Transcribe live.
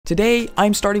Today,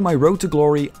 I'm starting my road to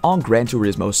glory on Gran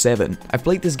Turismo 7. I've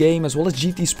played this game as well as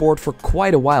GT Sport for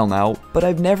quite a while now, but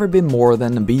I've never been more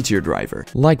than a B tier driver,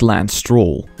 like Lance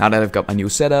Stroll. Now that I've got my new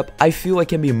setup, I feel I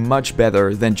can be much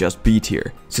better than just B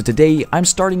tier. So today, I'm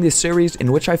starting this series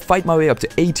in which I fight my way up to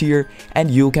A tier,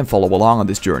 and you can follow along on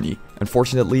this journey.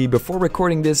 Unfortunately, before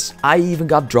recording this, I even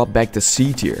got dropped back to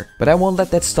C tier, but I won't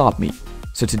let that stop me.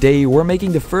 So today we're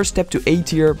making the first step to A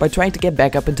tier by trying to get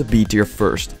back up into B tier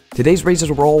first. Today's races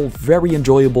were all very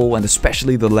enjoyable, and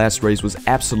especially the last race was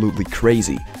absolutely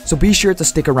crazy. So be sure to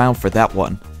stick around for that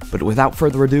one. But without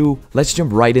further ado, let's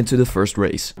jump right into the first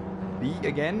race. B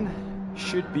again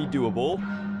should be doable.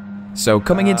 So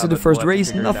coming into the first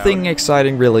race, nothing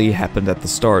exciting really happened at the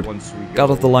start. Got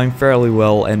off the line fairly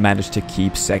well and managed to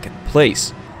keep second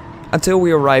place. Until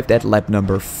we arrived at lap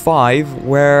number 5,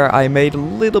 where I made a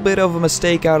little bit of a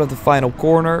mistake out of the final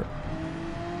corner.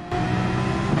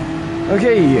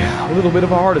 Okay, a little bit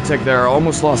of a heart attack there,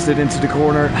 almost lost it into the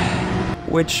corner.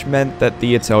 Which meant that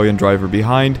the Italian driver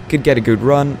behind could get a good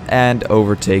run and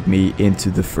overtake me into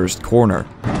the first corner.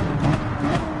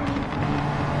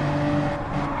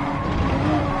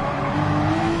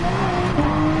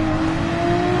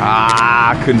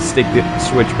 Couldn't stick the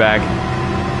switch back.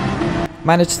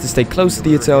 Managed to stay close to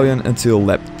the Italian until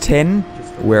lap 10,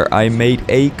 where I made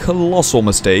a colossal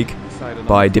mistake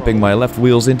by dipping my left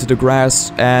wheels into the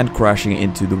grass and crashing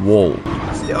into the wall.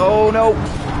 Oh no!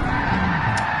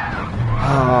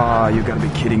 You gotta be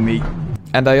kidding me.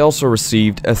 And I also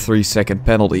received a 3-second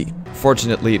penalty.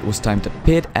 Fortunately, it was time to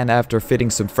pit, and after fitting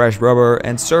some fresh rubber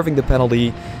and serving the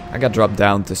penalty, I got dropped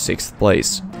down to 6th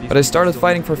place. But I started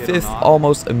fighting for 5th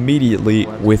almost immediately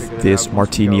with this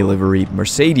Martini livery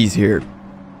Mercedes here.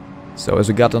 So as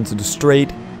we got onto the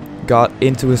straight, got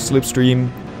into a slipstream,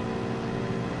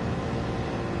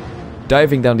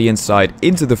 diving down the inside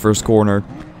into the first corner,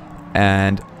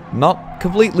 and not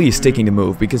completely sticking the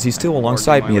move because he's still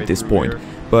alongside me at this point,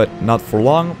 but not for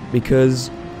long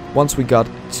because once we got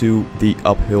to the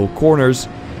uphill corners,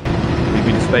 leave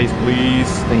me the space, please.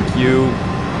 Thank you.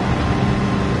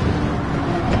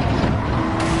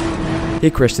 he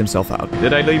crashed himself out.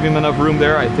 Did I leave him enough room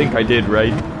there? I think I did,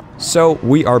 right? So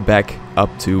we are back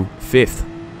up to 5th.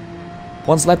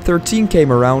 Once lap 13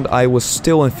 came around, I was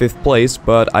still in 5th place,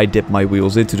 but I dipped my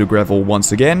wheels into the gravel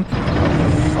once again. For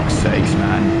fuck's sakes,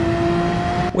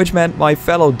 man. Which meant my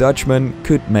fellow Dutchman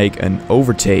could make an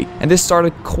overtake. And this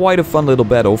started quite a fun little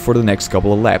battle for the next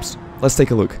couple of laps. Let's take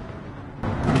a look.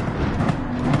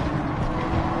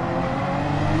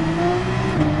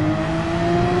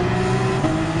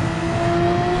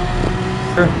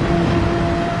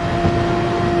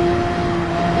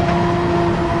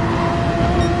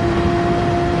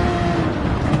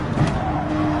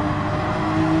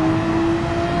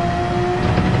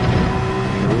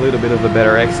 A little bit of a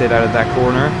better exit out of that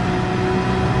corner.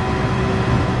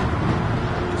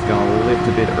 Just gonna lift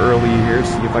a bit early here,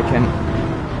 see if I can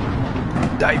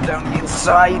dive down the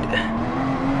inside.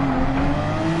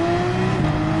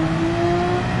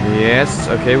 Yes,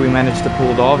 okay, we managed to pull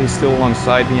it off. He's still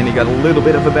alongside me and he got a little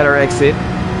bit of a better exit.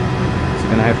 So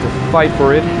gonna have to fight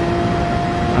for it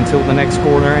until the next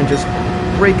corner and just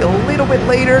brake a little bit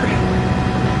later.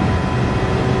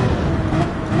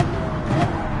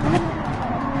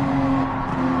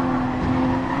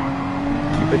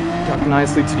 Tuck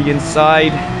nicely to the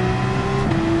inside,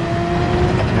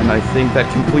 and I think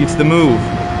that completes the move.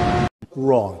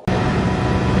 Wrong.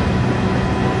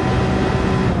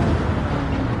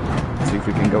 Let's see if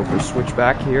we can go for a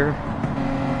switchback here.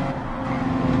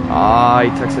 He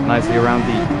tucks it nicely around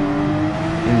the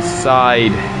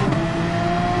inside.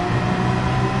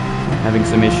 Having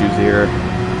some issues here.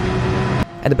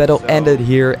 And the battle ended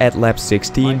here at lap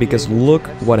 16 because look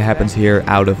what happens here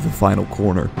out of the final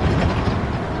corner.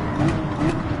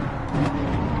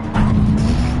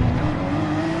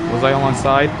 Was I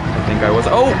alongside? I think I was.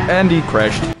 Oh, and he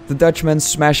crashed. The Dutchman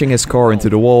smashing his car into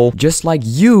the wall, just like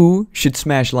you should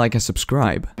smash like and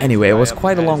subscribe. Anyway, I was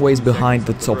quite a long ways behind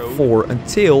the top 4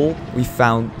 until we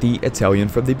found the Italian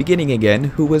from the beginning again,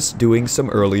 who was doing some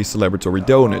early celebratory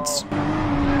donuts.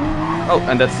 Oh,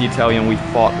 and that's the Italian we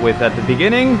fought with at the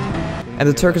beginning. And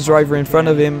the Turkish driver in front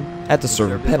of him had to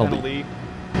serve a penalty.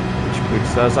 Which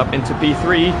puts us up into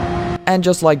P3. And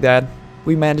just like that,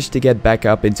 we managed to get back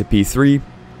up into P3.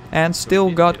 And still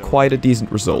got quite a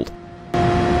decent result.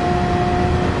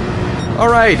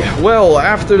 Alright, well,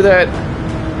 after that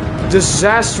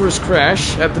disastrous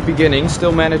crash at the beginning,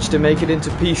 still managed to make it into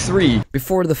P3.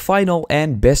 Before the final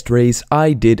and best race,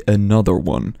 I did another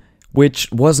one,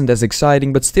 which wasn't as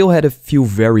exciting but still had a few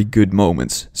very good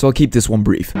moments, so I'll keep this one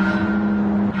brief.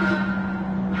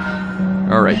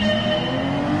 Alright.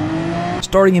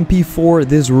 Starting in P4,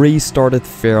 this race started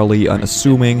fairly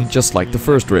unassuming, just like the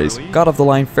first race. Got off the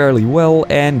line fairly well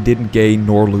and didn't gain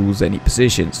nor lose any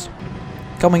positions.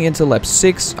 Coming into lap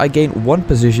 6, I gained 1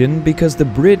 position because the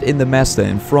Brit in the Mazda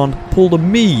in front pulled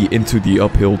me into the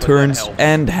uphill turns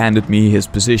and handed me his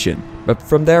position. But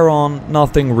from there on,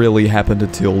 nothing really happened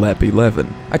until lap 11.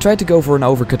 I tried to go for an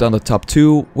overcut on the top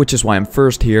 2, which is why I'm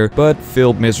first here, but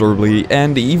failed miserably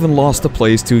and even lost the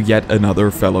place to yet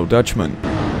another fellow Dutchman.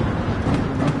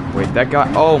 Wait, that guy,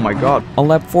 oh my god. On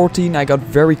lap 14 I got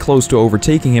very close to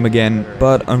overtaking him again,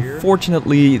 but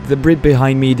unfortunately the Brit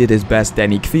behind me did his best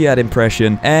Danny Kvyat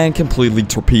impression and completely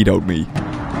torpedoed me.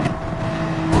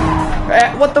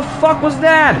 What the fuck was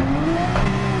that?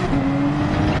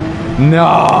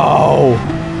 No!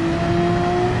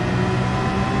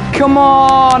 Come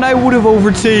on, I would have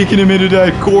overtaken him into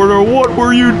that corner. What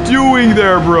were you doing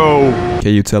there, bro?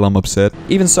 Can you tell I'm upset?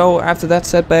 Even so, after that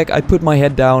setback, I put my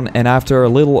head down and after a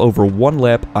little over 1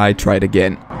 lap, I tried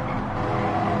again.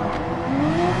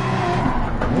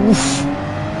 Oof.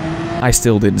 I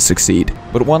still didn't succeed.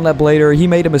 But 1 lap later, he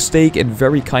made a mistake and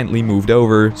very kindly moved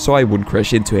over so I wouldn't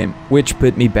crash into him, which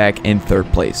put me back in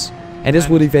 3rd place. And this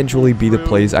would eventually be the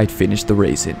place I'd finish the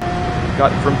race in.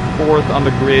 Got from 4th on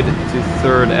the grid to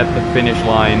 3rd at the finish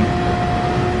line.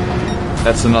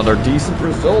 That's another decent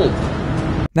result.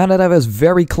 Now that I was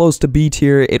very close to beat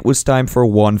here, it was time for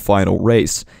one final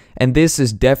race. And this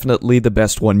is definitely the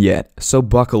best one yet, so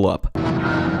buckle up.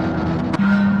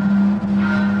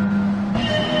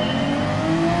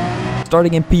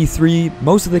 Starting in P3,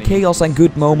 most of the chaos and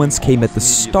good moments came at the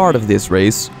start of this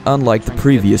race, unlike the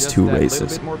previous 2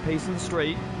 races.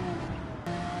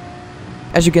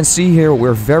 As you can see here,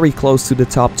 we're very close to the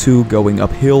top 2 going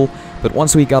uphill, but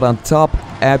once we got on top,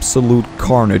 absolute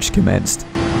carnage commenced.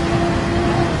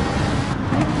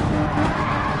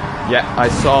 Yeah, I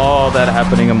saw that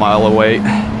happening a mile away.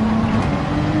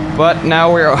 But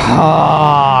now we're...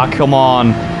 Ah, come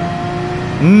on.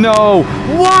 No!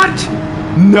 What?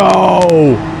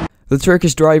 No! The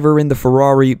Turkish driver in the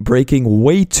Ferrari braking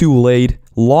way too late,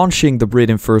 launching the Brit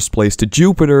in first place to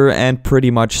Jupiter and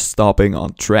pretty much stopping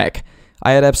on track.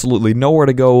 I had absolutely nowhere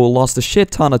to go, lost a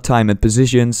shit ton of time and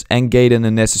positions, and gained an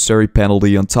unnecessary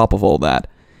penalty on top of all that.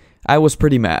 I was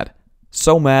pretty mad.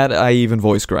 So mad, I even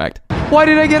voice cracked. Why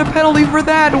did I get a penalty for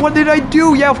that? What did I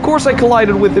do? Yeah, of course I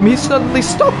collided with him. He suddenly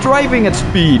stopped driving at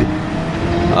speed.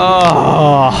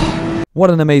 What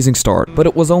an amazing start, but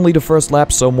it was only the first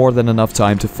lap, so more than enough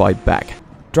time to fight back.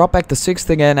 Drop back to 6th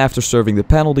again after serving the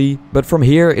penalty, but from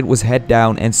here it was head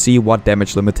down and see what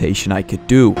damage limitation I could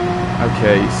do.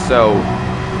 Okay, so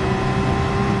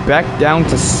back down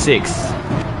to 6th.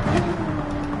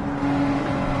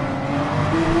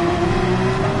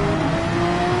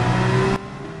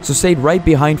 So stayed right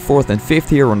behind 4th and 5th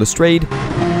here on the straight.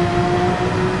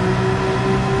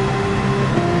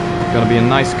 Gonna be a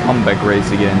nice comeback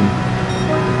race again.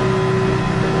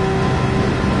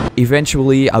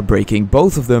 Eventually outbraking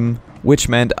both of them, which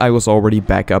meant I was already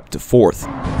back up to 4th.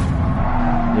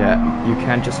 Yeah, you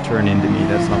can't just turn into me,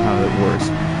 that's not how it works.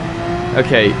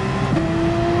 Okay,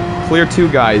 clear 2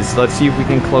 guys, let's see if we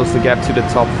can close the gap to the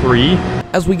top 3.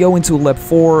 As we go into lap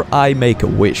 4, I make a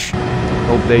wish.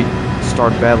 Hope they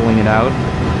start battling it out,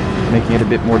 making it a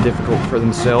bit more difficult for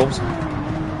themselves.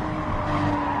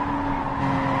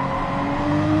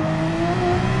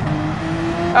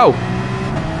 Oh!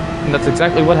 And that's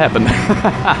exactly what happened.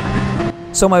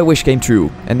 So my wish came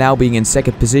true, and now being in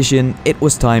 2nd position, it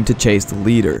was time to chase the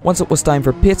leader. Once it was time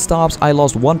for pit stops, I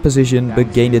lost 1 position,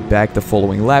 but gained it back the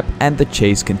following lap, and the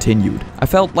chase continued. I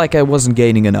felt like I wasn't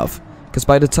gaining enough, because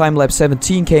by the time lap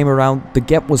 17 came around, the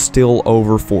gap was still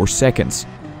over 4 seconds.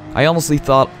 I honestly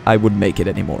thought I wouldn't make it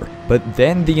anymore, but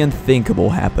then the unthinkable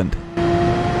happened.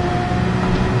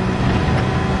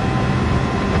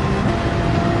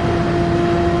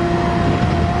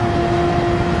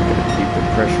 Gotta keep the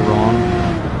pressure on.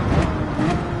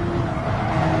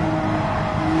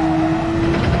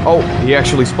 Oh, he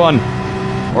actually spun.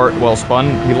 Or, well,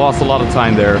 spun. He lost a lot of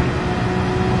time there.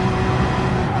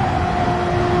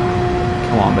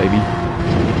 Come on, baby.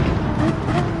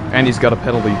 And he's got a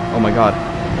penalty. Oh my god.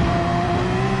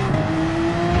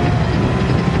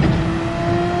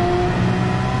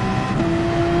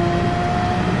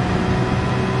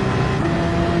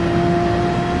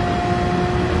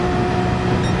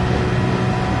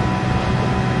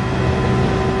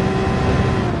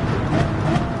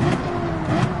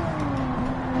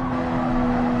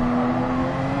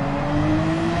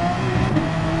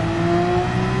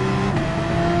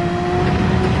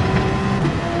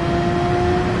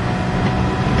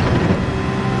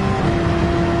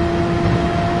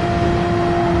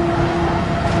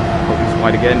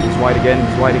 wide again, he's wide again,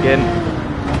 he's wide again.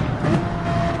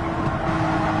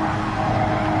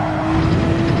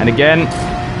 And again.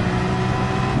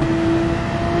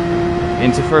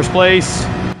 Into first place.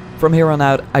 From here on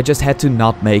out, I just had to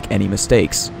not make any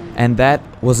mistakes. And that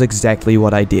was exactly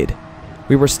what I did.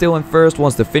 We were still in first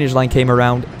once the finish line came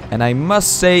around, and I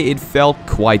must say it felt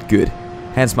quite good.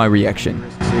 Hence my reaction.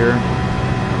 Here.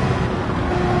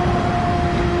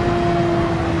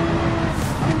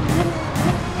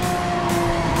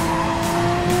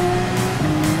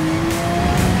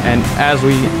 And as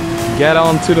we get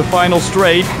on to the final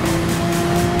straight,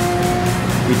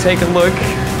 we take a look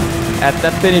at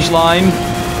that finish line,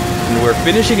 and we're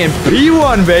finishing in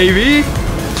P1, baby!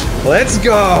 Let's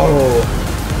go!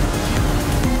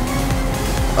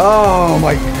 Oh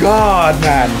my god,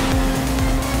 man!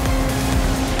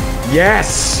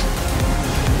 Yes!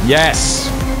 Yes!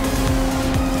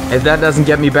 If that doesn't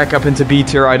get me back up into B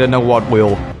tier, I don't know what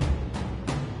will.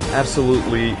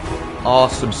 Absolutely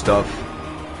awesome stuff.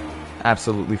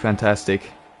 Absolutely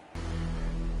fantastic.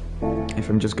 If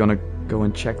I'm just gonna go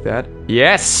and check that.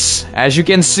 Yes! As you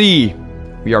can see,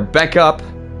 we are back up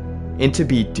into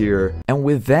B tier. And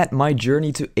with that, my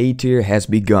journey to A tier has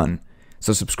begun.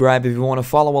 So subscribe if you want to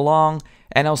follow along,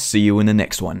 and I'll see you in the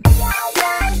next one.